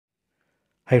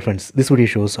Hi friends, this video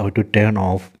shows how to turn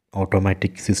off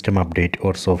automatic system update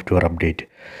or software update.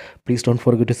 Please don't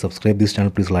forget to subscribe this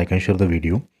channel. Please like and share the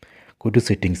video. Go to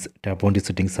settings, tap on the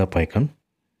settings app icon.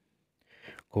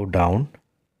 Go down,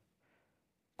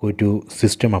 go to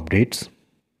system updates.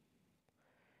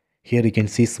 Here you can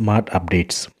see smart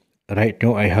updates. Right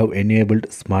now I have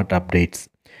enabled smart updates.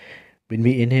 When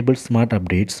we enable smart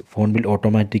updates, phone will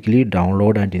automatically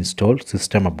download and install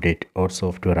system update or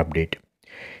software update.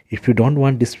 If you don't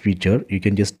want this feature, you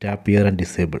can just tap here and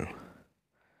disable.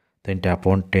 Then tap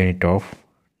on turn it off.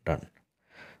 Done.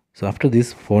 So after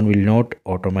this, phone will not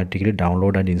automatically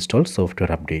download and install software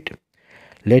update.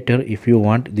 Later, if you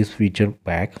want this feature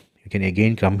back, you can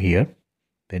again come here.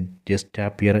 Then just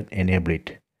tap here and enable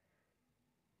it.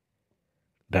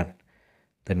 Done.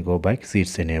 Then go back, see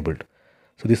it's enabled.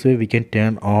 So this way we can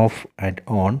turn off and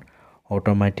on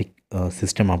automatic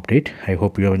system update. I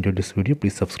hope you have enjoyed this video.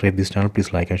 Please subscribe this channel.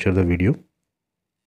 Please like and share the video.